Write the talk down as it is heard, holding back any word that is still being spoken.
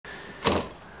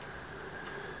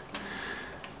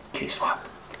K-Swap.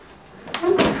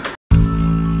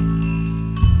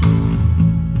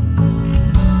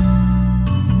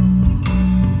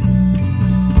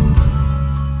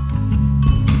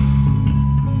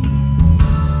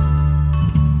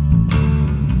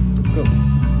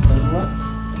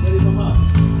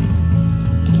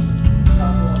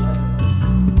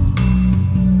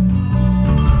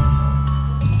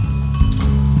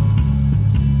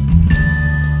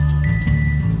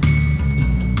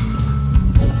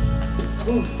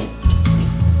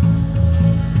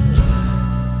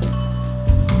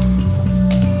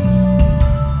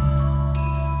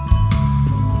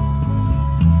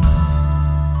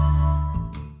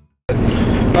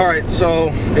 Alright, so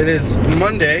it is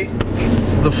Monday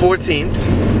the 14th,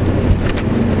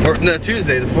 or no,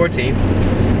 Tuesday the 14th,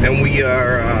 and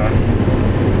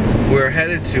we're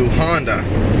headed to Honda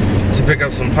to pick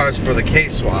up some parts for the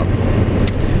K-Swap.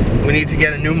 We need to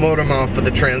get a new motor mount for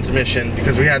the transmission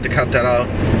because we had to cut that out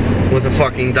with a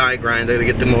fucking die grinder to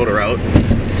get the motor out.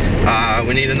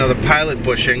 We need another pilot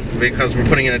bushing because we're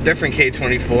putting in a different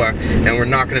K24 and we're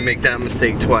not going to make that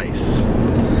mistake twice.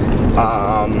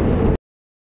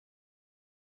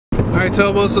 Alright,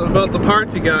 tell us about the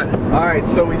parts you got. Alright,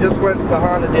 so we just went to the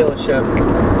Honda dealership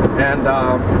and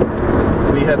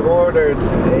we had ordered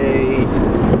a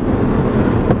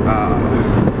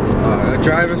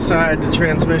driver's side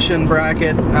transmission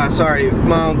bracket,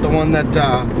 mount, the one that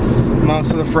mounts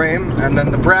to the frame, and then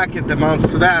the bracket that mounts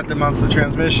to that mounts to the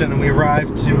transmission, and we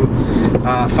arrived to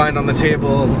find on the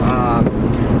table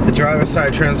the driver's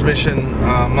side transmission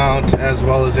mount as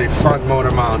well as a front motor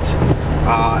mount.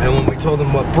 And when we told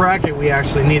them what bracket we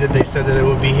actually needed, they said that it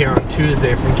would be here on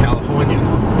Tuesday from California.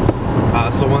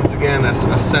 So once again, a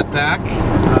setback,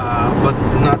 but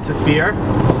not to fear,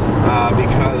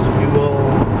 because we will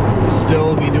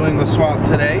still be doing the swap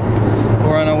today.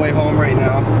 We're on our way home right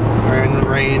now. We're in the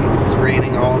rain. It's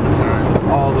raining all the time.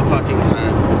 All the fucking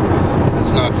time.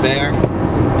 It's not fair,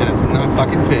 and it's not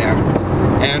fucking fair.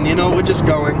 And you know, we're just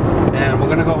going, and we're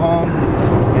gonna go home,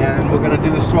 and we're gonna do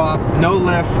the swap. No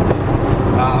lift.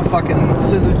 Fucking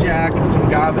scissor jack and some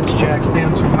garbage jack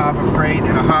stands from Harbor Freight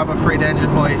and a Harbor Freight engine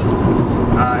hoist.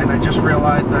 And I just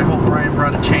realized I hope Brian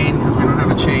brought a chain because we don't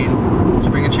have a chain. Did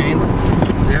you bring a chain?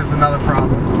 There's another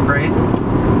problem. Great.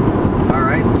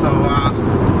 Alright, so,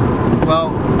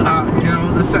 you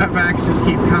know, the setbacks just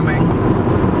keep coming.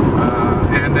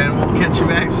 And then we'll catch you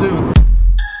back soon.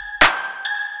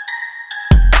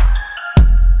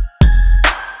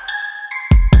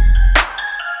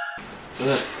 So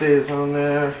that stays on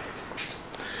there.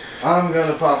 I'm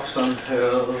gonna pop some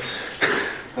pills,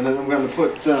 and then I'm gonna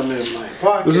put them in my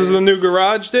pocket. This is the new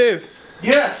garage, Dave?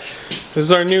 Yes! This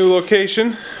is our new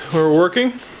location where we're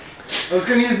working. I was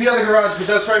gonna use the other garage, but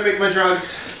that's where I make my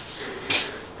drugs.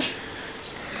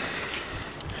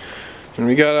 And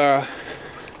we got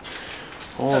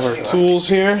all of our tools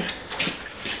here.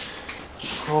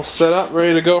 All set up,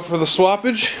 ready to go for the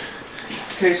swappage.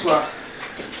 K-Swap.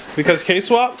 Because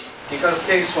K-Swap? Because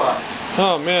K-Swap.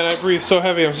 Oh man, I breathe so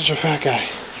heavy, I'm such a fat guy.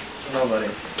 Nobody.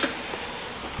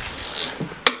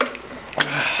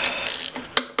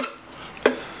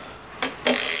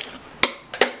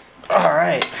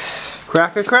 Alright.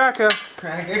 Cracker, cracker.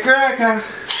 Cracker, cracker.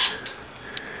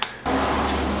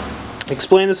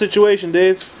 Explain the situation,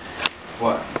 Dave.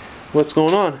 What? What's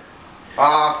going on?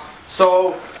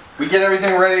 So we get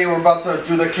everything ready, we're about to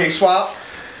do the K-Swap,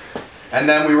 and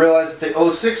then we realize that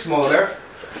the 06 motor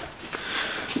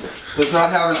does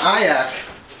not have an IAC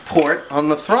port on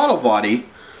the throttle body.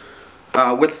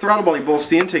 With throttle body bolts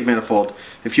the intake manifold.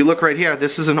 If you look right here,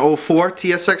 this is an 04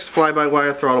 TSX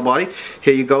fly-by-wire throttle body.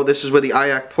 Here you go, this is where the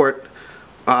IAC port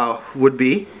would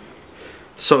be.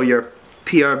 So your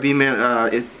PRB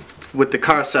with the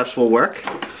Carceps will work,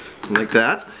 like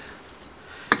that.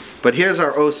 But here's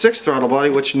our 06 throttle body,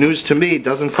 which news to me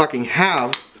doesn't fucking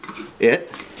have it,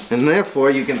 and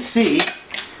therefore you can see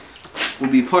we'll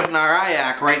be putting our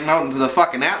IAC right out into the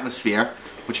fucking atmosphere,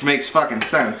 which makes fucking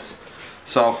sense.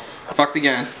 So, fucked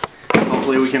again.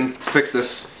 Hopefully we can fix this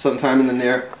sometime in the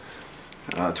near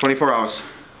 24 hours.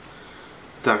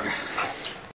 Okay.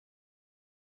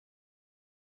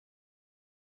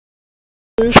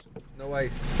 No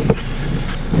ice.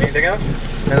 Anything else?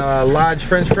 And a large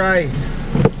French fry.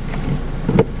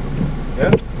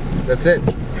 Yeah? That's it.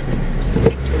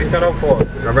 What are you cut out for?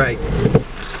 Alright.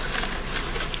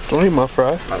 Don't eat my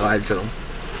fry. I lied to them.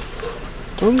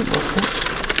 Don't eat my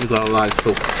fry. You got a lie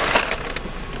too.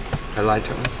 I lied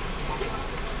to them.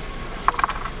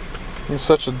 You're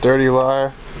such a dirty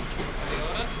liar.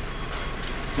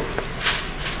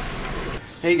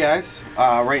 Hey guys,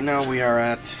 right now we are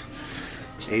at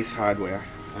Ace Hardware.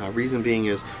 Reason being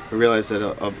is we realized that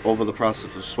over the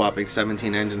process of swapping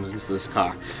 17 engines into this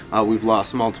car, we've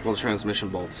lost multiple transmission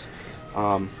bolts.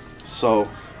 So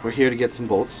we're here to get some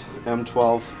bolts,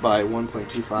 M12 by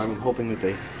 1.25. I'm hoping that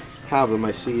they have them.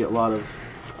 I see a lot of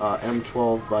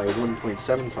M12 by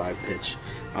 1.75 pitch,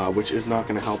 which is not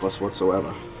going to help us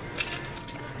whatsoever.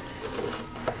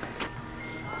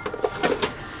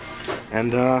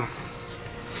 And oh,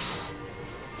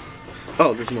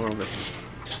 there's more of it.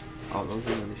 Oh, those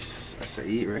are the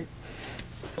SAE, right?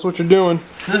 That's what you're doing.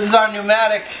 So this is our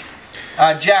pneumatic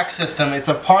jack system. It's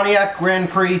a Pontiac Grand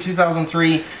Prix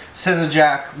 2003 scissor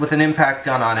jack with an impact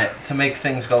gun on it to make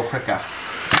things go quicker.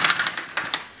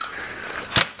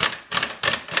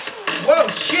 Whoa,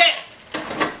 shit!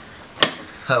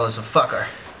 That was a fucker.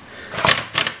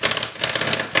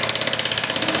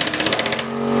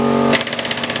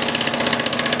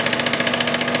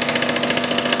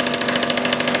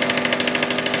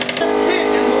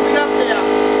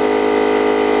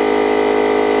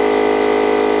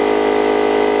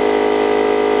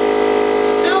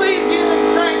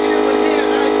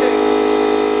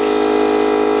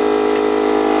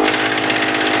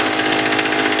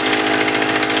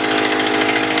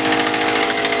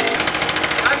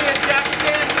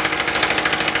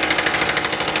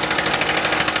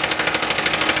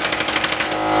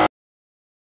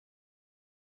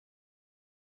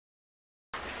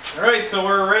 Alright, so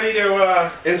we're ready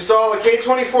to Install a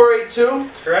K24 A2.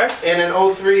 correct? And an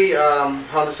 03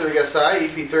 Honda Civic Si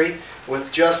EP3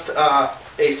 with just a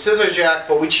scissor jack,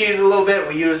 but we cheated a little bit.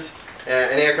 We used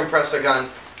an air compressor gun,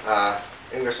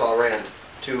 Ingersoll Rand,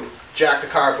 to jack the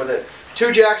car up with it.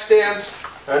 2 jack stands,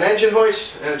 an engine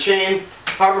hoist, and a chain,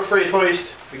 Harbor Freight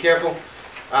hoist. Be careful.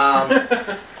 And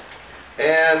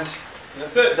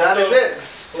that's it. That is it.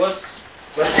 So let's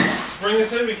bring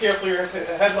this in. Be careful of your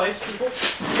headlights, people.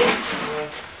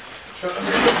 Try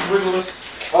to wiggle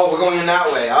this. Oh, we're going in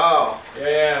that way. Oh.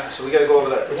 Yeah. So we gotta go over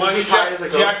that. Why don't you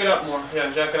jack it up more?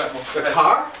 Yeah, jack it up more. The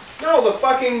car? No, the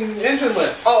fucking engine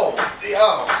lift. Oh.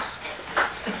 Oh.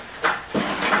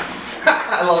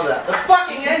 I love that. The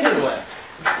fucking engine lift.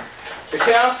 The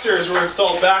casters were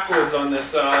installed backwards on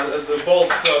this, the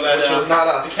bolts, so that Which was not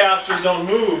us. the casters don't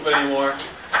move anymore.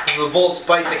 The bolts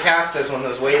bite the casters when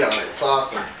there's weight on it. It's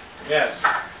awesome. Yes.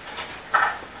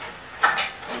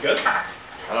 You good?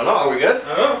 I don't know. Are we good?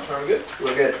 I don't know. Are we good?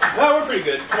 We're good. No, we're pretty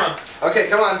good. Come on. Okay,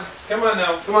 come on. Come on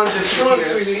now. Come on, just Come on,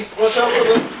 sweetie. Watch out for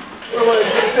the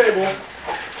legs on the table.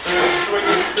 I'm going to swing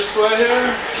this way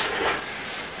here.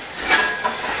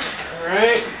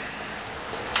 Alright.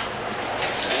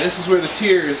 This is where the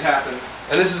tears happen.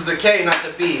 And this is the K, not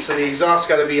the B, so the exhaust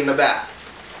got to be in the back.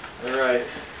 Alright.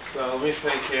 So let me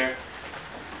think here.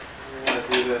 I'm going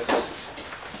to do this.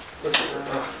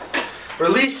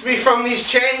 Release me from these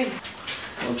chains.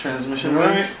 Little transmission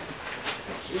rings.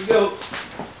 Here we go.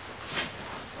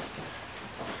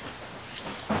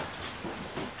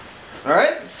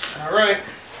 Alright? Alright.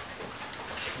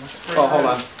 Oh, hold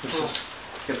on. Let's just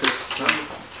get this.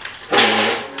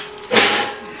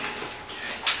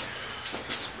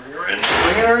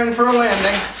 Bringing her in for a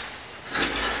landing.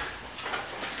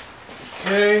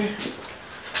 Okay.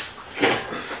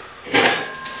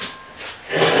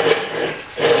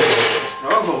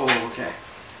 Oh, okay.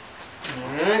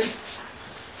 Alright.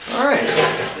 Alright.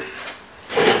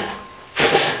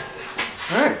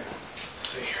 Alright. Let's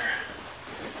see here.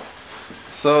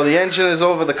 So the engine is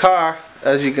over the car,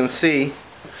 as you can see.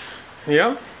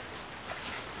 Yeah.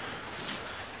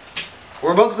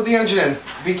 We're about to put the engine in.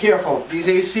 Be careful. These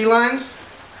AC lines,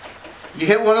 you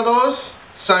hit one of those,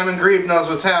 Simon Grebe knows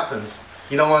what happens.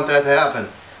 You don't want that to happen.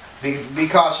 Be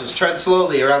cautious. Tread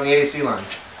slowly around the AC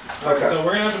lines. Okay. So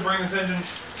we're going to have to bring this engine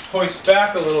hoist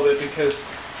back a little bit because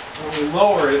when we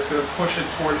lower it, it's going to push it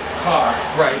towards the car.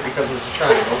 Right, because of the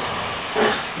triangles.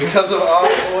 Because of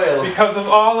olive oil. Because of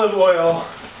olive oil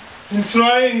and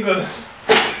triangles.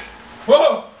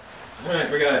 Whoa!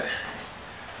 Alright, we got it.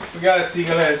 We got it,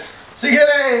 Seagulls.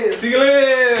 Sigues!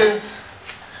 Seagulls!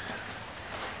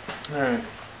 Alright.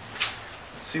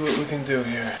 Let's see what we can do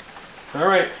here.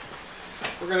 Alright.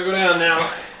 We're going to go down now.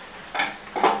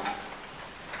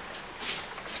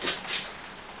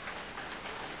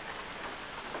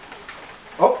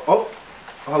 Oh.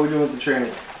 How are we doing with the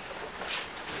training?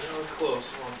 We're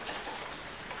close. Hold on.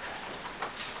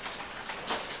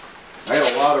 I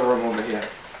got a lot of room over here.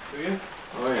 Do you?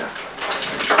 Oh yeah.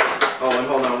 Oh, and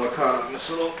hold on, we're caught up in this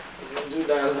little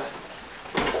doodad.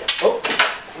 Oh.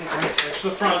 Okay. Catch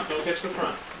the front. Don't catch the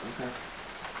front. Okay.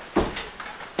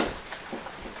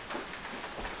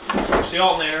 Push the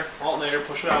alternator. Alternator.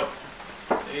 Push it out.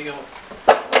 There you go.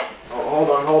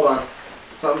 Oh, hold on.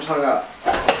 Something's hung up.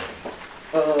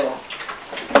 The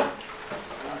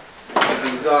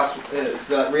exhaust, it's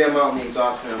that rear mount and the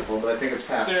exhaust manifold, but I think it's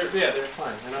past. They're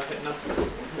fine. They're not hitting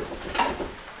nothing.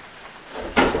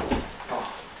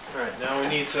 Oh. Alright, now we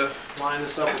need to line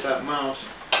this up with that mount.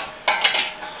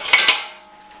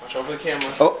 Watch over the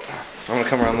camera. Oh, I'm gonna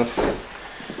come around this.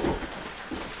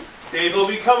 Dave will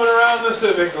be coming around the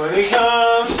Civic when he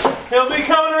comes. He'll be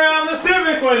coming around the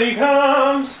Civic when he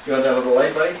comes. You want that with the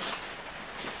light, buddy?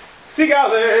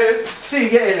 Cigales.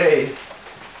 Cigales.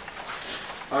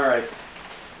 Alright.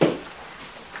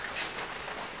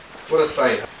 What a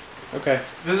sight. Okay.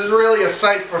 This is really a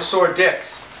sight for sore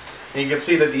dicks. And you can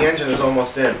see that the engine is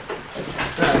almost in.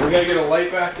 Alright, we gotta get a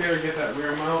light back there to get that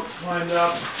rear mount lined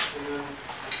up. And then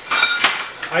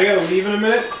I gotta leave in a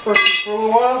minute for a little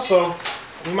while, so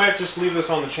we might just leave this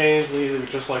on the chains, leave it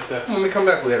just like this. When we come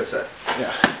back, we got it set.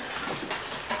 Yeah.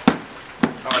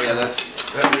 Oh yeah, that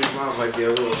rear mount might be a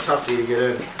little toughy to get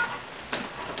in.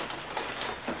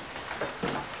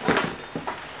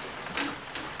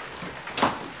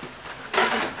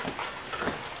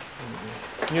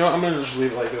 You know what, I'm gonna just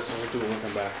leave it like this and we'll do it when we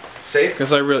come back. Safe?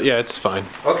 Because yeah, it's fine.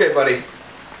 Okay, buddy.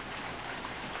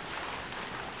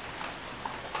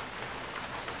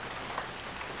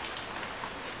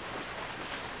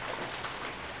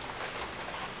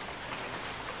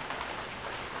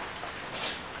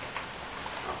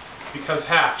 Because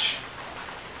Hatch.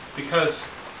 Because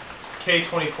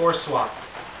K24 Swap.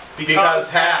 Because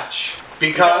Hatch.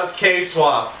 Because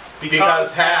K-Swap.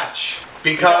 Because Hatch.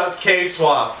 Because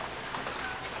K-Swap.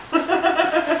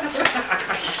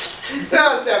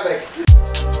 That's epic.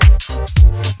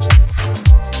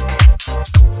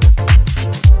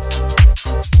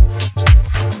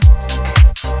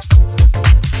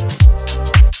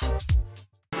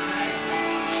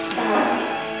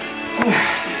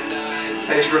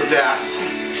 I just ripped ass.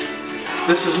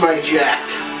 This is my jack.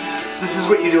 This is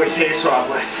what you do a K-Swap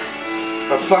with.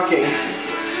 A fucking,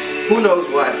 who knows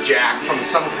what jack from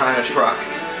some kind of truck.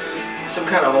 Some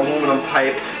kind of aluminum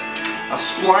pipe. A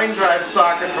spline drive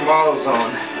socket from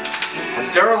AutoZone.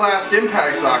 A Duralast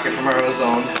impact socket from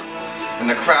AutoZone. And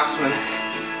the Craftsman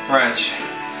wrench.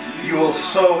 You will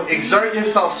so exert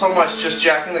yourself so much just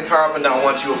jacking the car up and down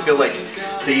once, you will feel like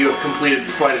that you have completed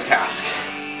quite a task.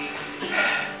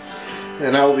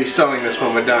 And I will be selling this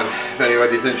when we're done, if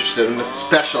anybody's interested in this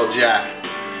special jack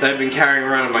that I've been carrying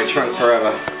around in my trunk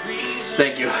forever.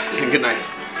 Thank you, and good night.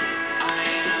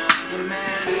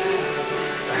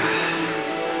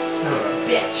 Son of a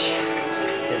bitch.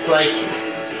 It's like,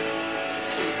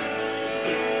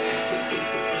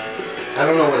 I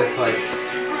don't know what it's like.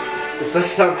 It's like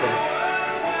something.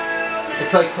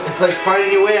 It's like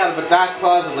finding your way out of a dark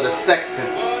closet with a sextant.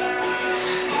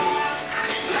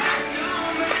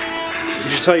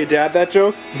 Did you tell your dad that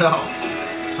joke? No,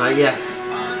 not yet.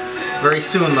 Very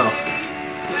soon though.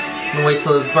 I'm gonna wait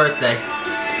till his birthday.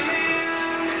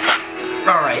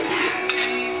 Alright.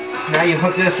 Now you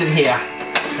hook this in here.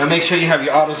 Now make sure you have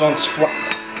your AutoZone spline.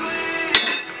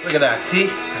 Look at that, see?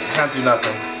 I can't do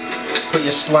nothing. Put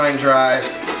your spline drive,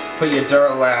 put your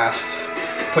Duralast,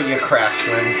 put your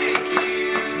Craftsman,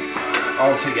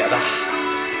 all together.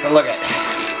 Now look at it.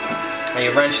 Now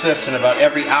you wrench this, and about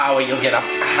every hour you'll get up a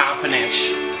 ½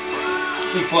 inch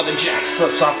before the jack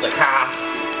slips off the car.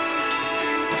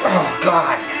 Oh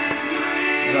God.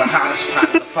 This is the hardest part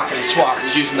of the fucking swap,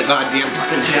 is using the goddamn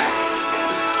fucking jack.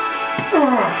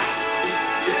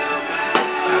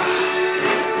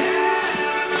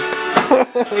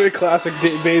 The classic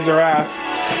Baser ass.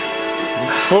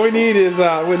 What we need is,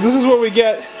 this is what we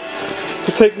get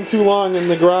for taking too long in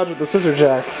the garage with the scissor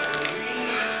jack.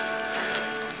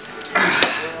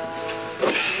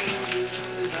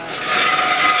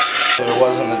 There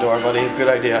was on the door, buddy. Good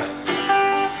idea.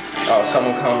 Oh,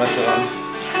 someone commented on.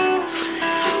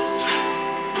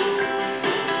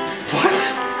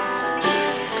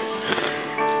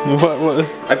 What?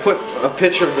 I put a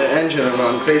picture of the engine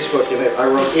on Facebook, and I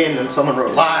wrote in, and someone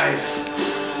wrote lies.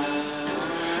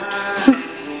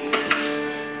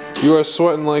 You are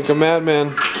sweating like a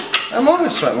madman. I'm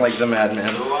always sweating like the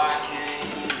madman.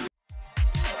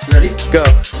 Ready? Go.